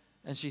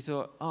 And she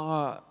thought,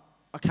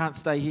 I can't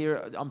stay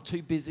here. I'm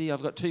too busy.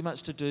 I've got too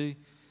much to do.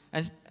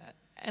 And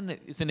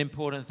it's an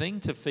important thing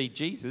to feed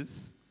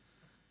Jesus.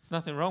 There's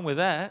nothing wrong with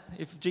that.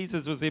 If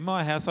Jesus was in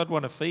my house, I'd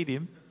want to feed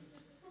him.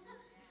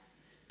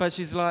 But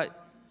she's like,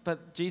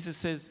 but Jesus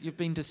says, you've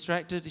been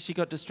distracted. She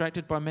got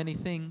distracted by many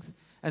things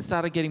and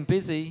started getting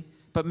busy.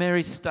 But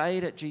Mary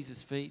stayed at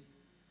Jesus' feet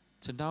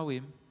to know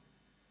him.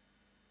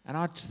 And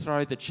I'd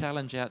throw the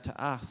challenge out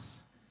to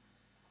us.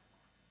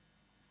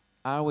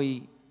 Are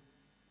we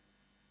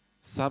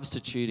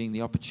substituting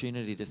the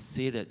opportunity to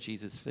sit at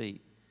Jesus'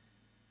 feet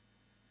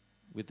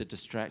with the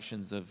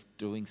distractions of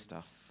doing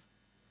stuff,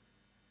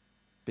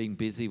 being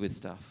busy with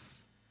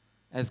stuff?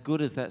 As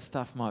good as that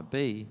stuff might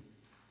be,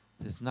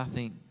 there's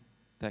nothing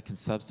that can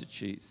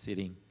substitute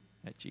sitting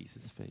at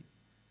Jesus' feet,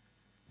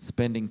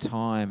 spending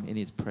time in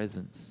his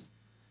presence,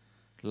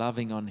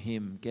 loving on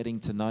him,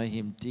 getting to know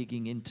him,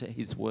 digging into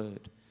his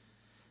word,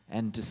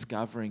 and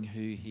discovering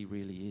who he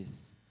really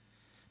is.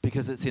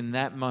 Because it's in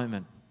that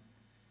moment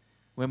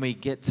when we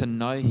get to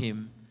know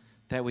him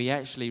that we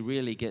actually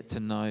really get to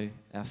know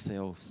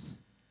ourselves.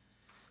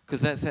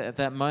 Because that's at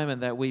that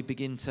moment that we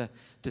begin to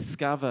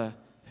discover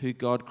who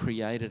God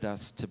created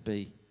us to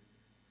be.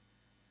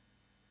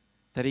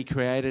 That he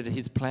created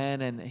his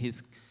plan, and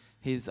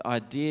his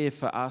idea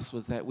for us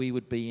was that we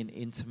would be in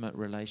intimate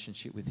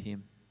relationship with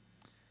him.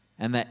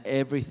 And that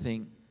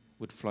everything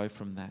would flow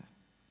from that.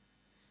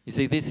 You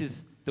see, this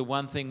is the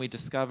one thing we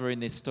discover in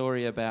this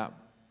story about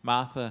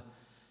Martha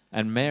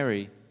and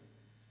Mary,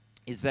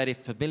 is that if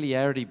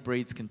familiarity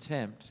breeds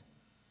contempt,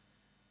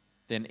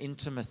 then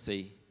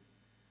intimacy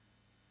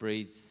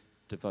breeds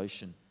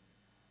devotion.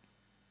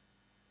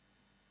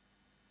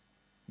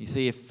 You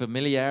see, if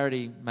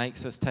familiarity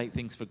makes us take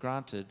things for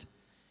granted,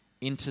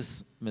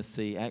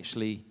 intimacy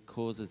actually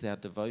causes our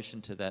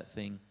devotion to that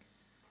thing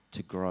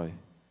to grow. You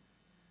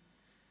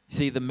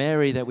see, the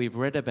Mary that we've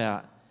read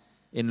about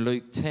in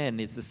Luke 10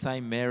 is the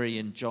same Mary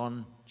in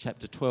John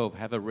chapter 12.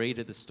 Have a read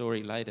of the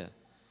story later.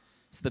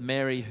 It's the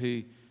Mary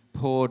who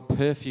poured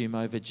perfume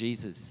over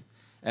Jesus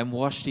and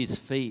washed his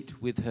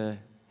feet with her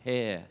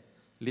hair,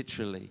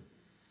 literally.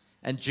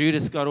 And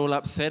Judas got all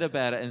upset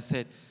about it and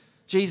said,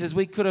 Jesus,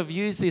 we could have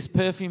used this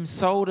perfume,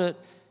 sold it,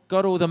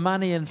 got all the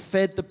money and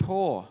fed the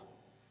poor.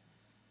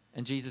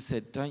 And Jesus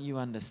said, don't you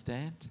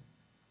understand?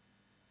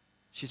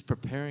 She's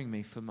preparing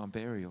me for my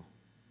burial.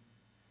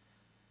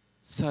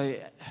 So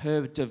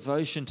her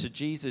devotion to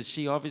Jesus,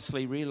 she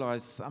obviously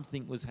realized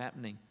something was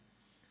happening.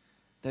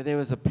 That there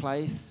was a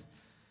place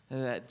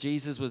that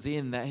Jesus was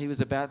in, that he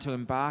was about to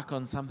embark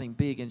on something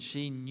big, and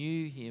she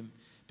knew him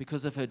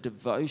because of her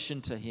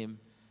devotion to him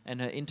and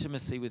her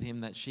intimacy with him,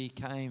 that she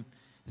came,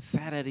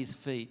 sat at his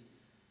feet,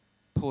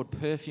 poured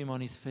perfume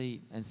on his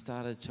feet, and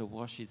started to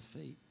wash his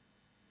feet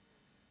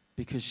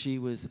because she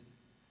was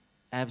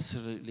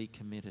absolutely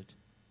committed.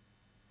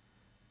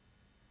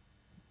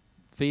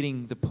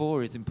 Feeding the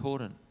poor is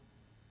important,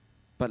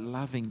 but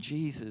loving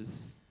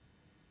Jesus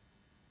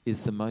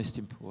is the most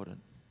important.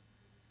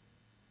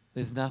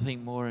 There's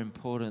nothing more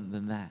important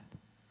than that.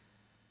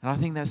 And I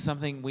think that's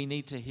something we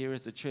need to hear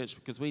as a church,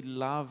 because we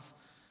love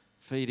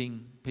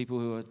feeding people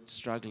who are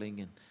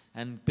struggling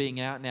and being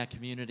out in our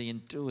community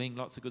and doing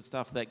lots of good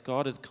stuff that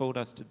God has called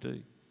us to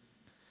do.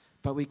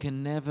 But we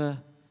can never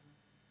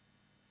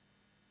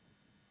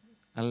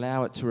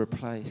allow it to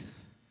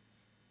replace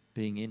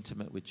being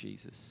intimate with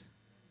Jesus.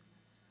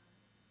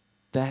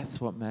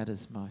 That's what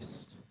matters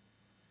most.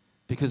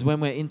 Because when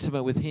we're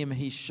intimate with him,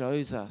 he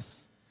shows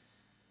us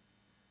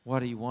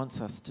what he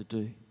wants us to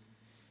do.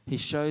 He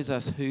shows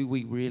us who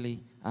we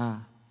really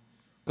are.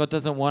 God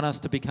doesn't want us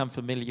to become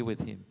familiar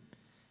with him.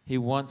 He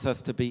wants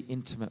us to be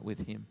intimate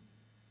with him.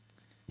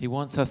 He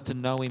wants us to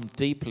know him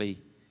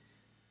deeply,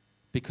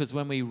 because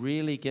when we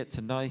really get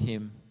to know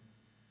him,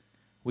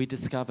 we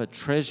discover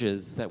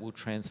treasures that will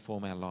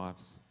transform our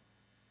lives.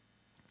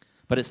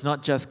 But it's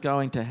not just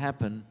going to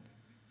happen.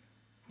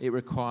 It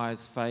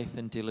requires faith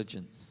and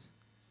diligence.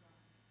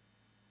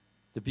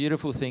 The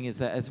beautiful thing is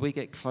that as we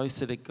get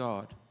closer to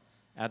God,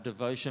 our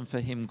devotion for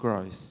him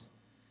grows,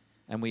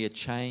 and we are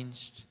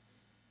changed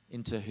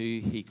into who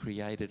he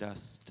created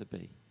us to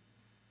be,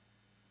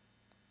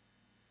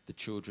 the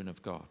children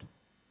of God.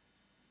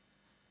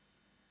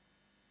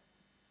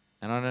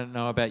 And I don't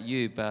know about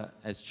you, but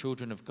as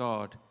children of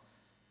God,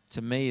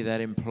 to me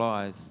that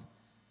implies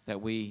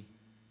that we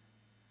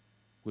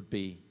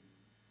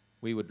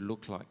would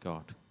look like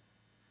God.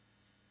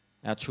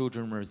 Our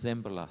children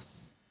resemble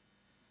us.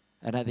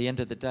 And at the end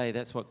of the day,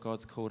 that's what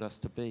God's called us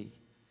to be.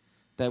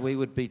 That we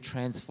would be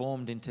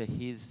transformed into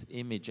his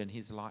image and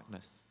his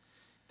likeness.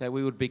 That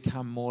we would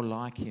become more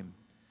like him.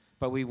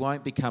 But we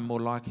won't become more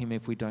like him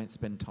if we don't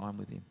spend time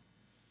with him.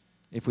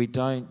 If we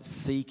don't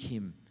seek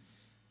him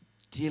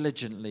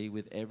diligently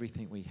with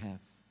everything we have.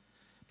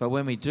 But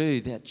when we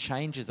do, that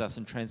changes us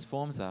and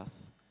transforms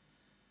us.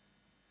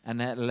 And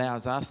that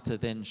allows us to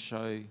then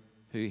show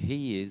who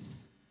he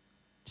is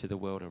to the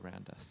world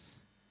around us.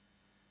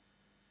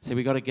 See,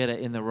 we've got to get it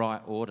in the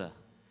right order.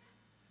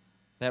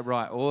 That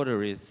right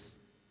order is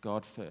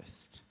God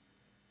first.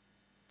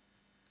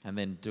 And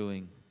then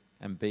doing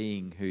and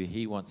being who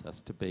he wants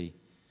us to be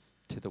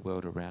to the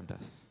world around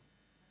us.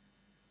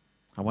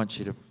 I want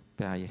you to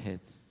bow your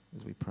heads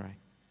as we pray.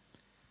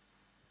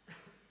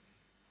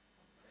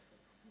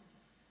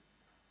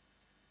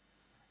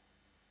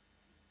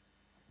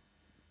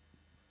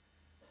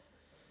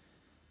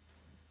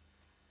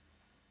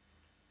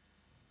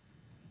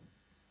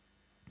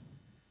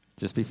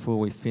 Just before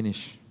we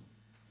finish,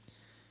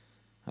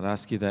 I'd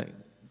ask you that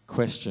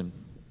question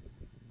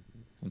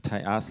and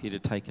ask you to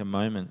take a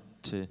moment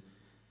to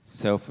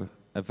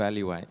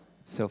self-evaluate,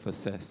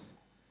 self-assess.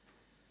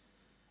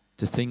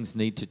 Do things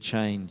need to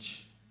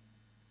change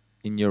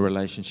in your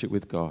relationship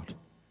with God?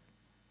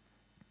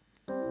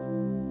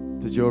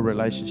 Does your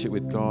relationship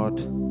with God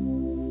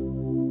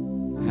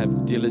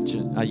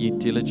are you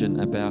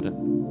diligent about it?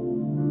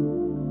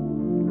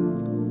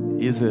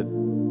 Is it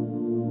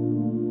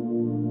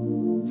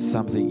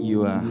something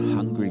you are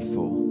hungry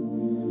for,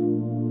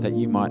 that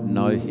you might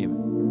know him,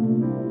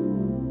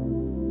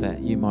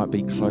 that you might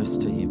be close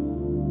to him?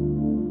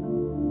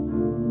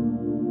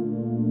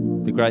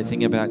 The great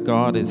thing about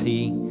God is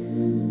he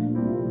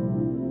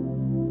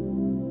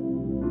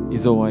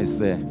is always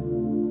there.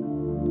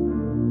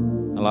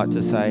 I like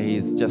to say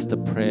he's just a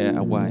prayer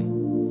away.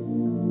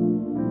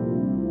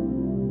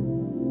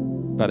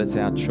 But it's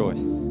our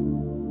choice.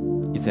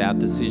 It's our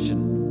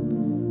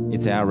decision.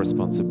 It's our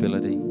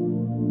responsibility.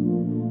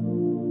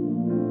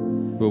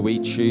 Will we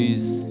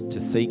choose to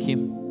seek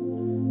him,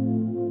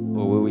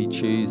 or will we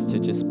choose to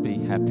just be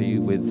happy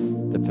with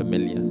the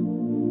familiar?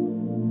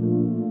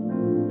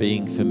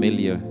 Being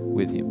familiar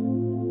with him.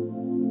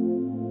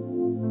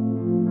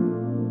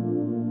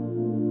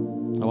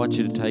 I want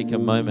you to take a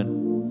moment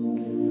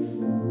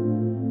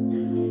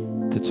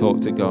to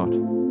talk to God.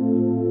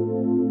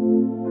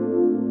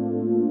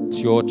 It's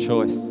your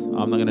choice.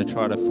 I'm not going to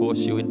try to force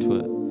you into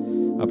it.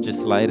 I've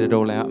just laid it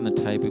all out on the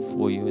table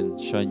for you and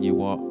shown you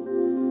what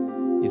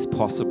is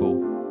possible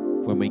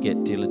when we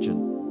get diligent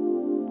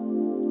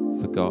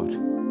for God.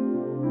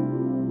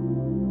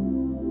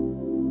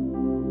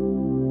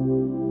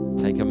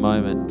 Take a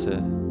moment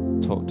to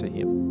talk to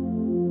him,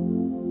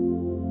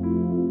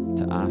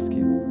 to ask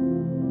him.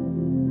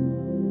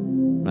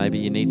 Maybe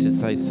you need to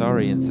say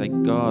sorry and say,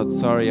 God,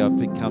 sorry I've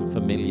become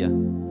familiar.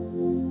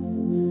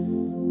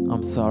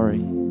 I'm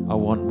sorry. I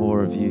want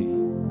more of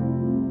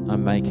you. I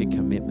make a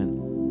commitment.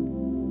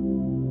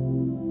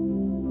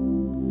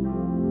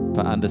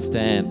 But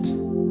understand,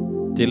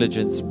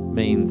 diligence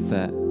means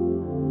that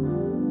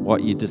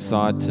what you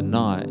decide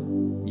tonight,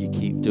 you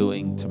keep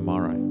doing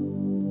tomorrow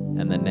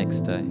and the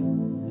next day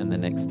and the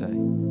next day.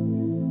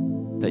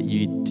 That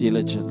you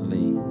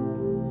diligently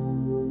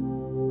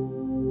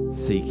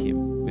seek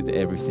him with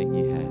everything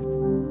you have.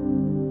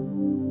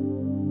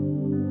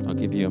 I'll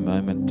give you a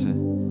moment to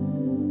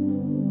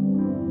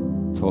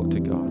talk to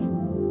God.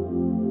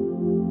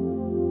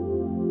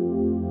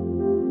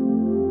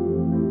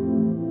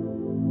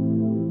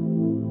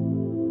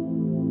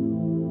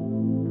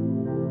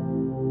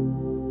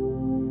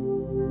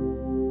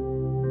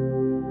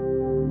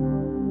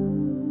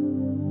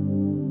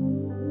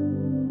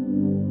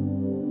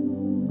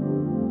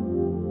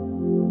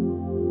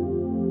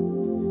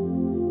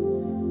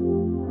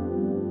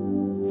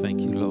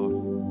 Thank you, Lord,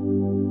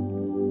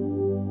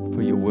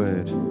 for your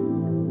word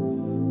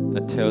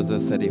that tells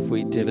us that if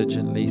we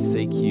diligently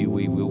seek you,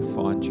 we will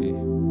find you.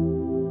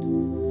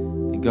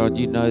 And God,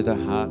 you know the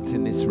hearts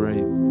in this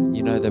room.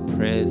 You know the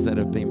prayers that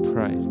have been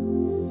prayed.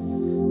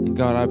 And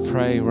God, I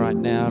pray right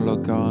now,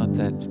 Lord God,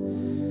 that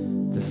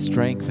the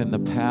strength and the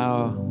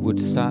power would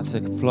start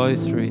to flow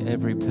through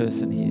every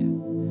person here.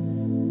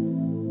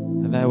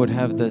 And they would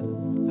have the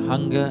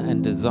hunger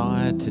and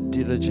desire to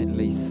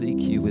diligently seek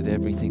you with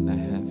everything they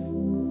have.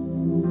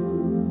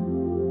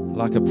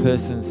 Like a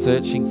person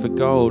searching for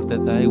gold,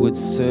 that they would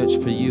search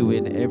for you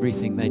in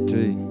everything they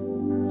do.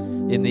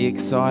 In the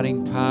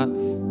exciting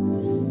parts,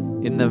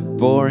 in the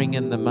boring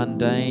and the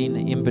mundane,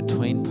 in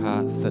between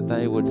parts, that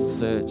they would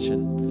search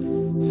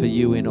for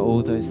you in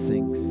all those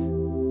things.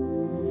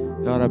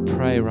 God, I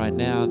pray right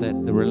now that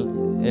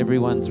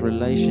everyone's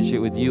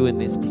relationship with you in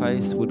this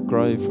place would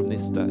grow from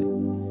this day.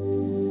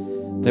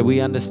 That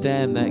we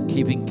understand that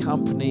keeping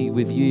company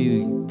with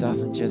you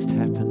doesn't just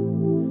happen,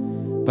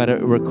 but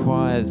it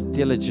requires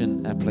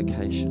diligent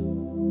application.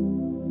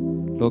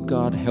 Lord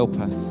God, help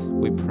us,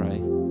 we pray.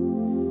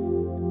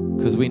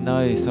 Because we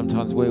know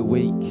sometimes we're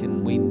weak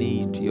and we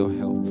need your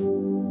help.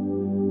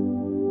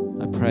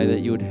 I pray that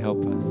you would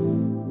help us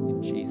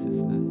in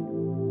Jesus' name.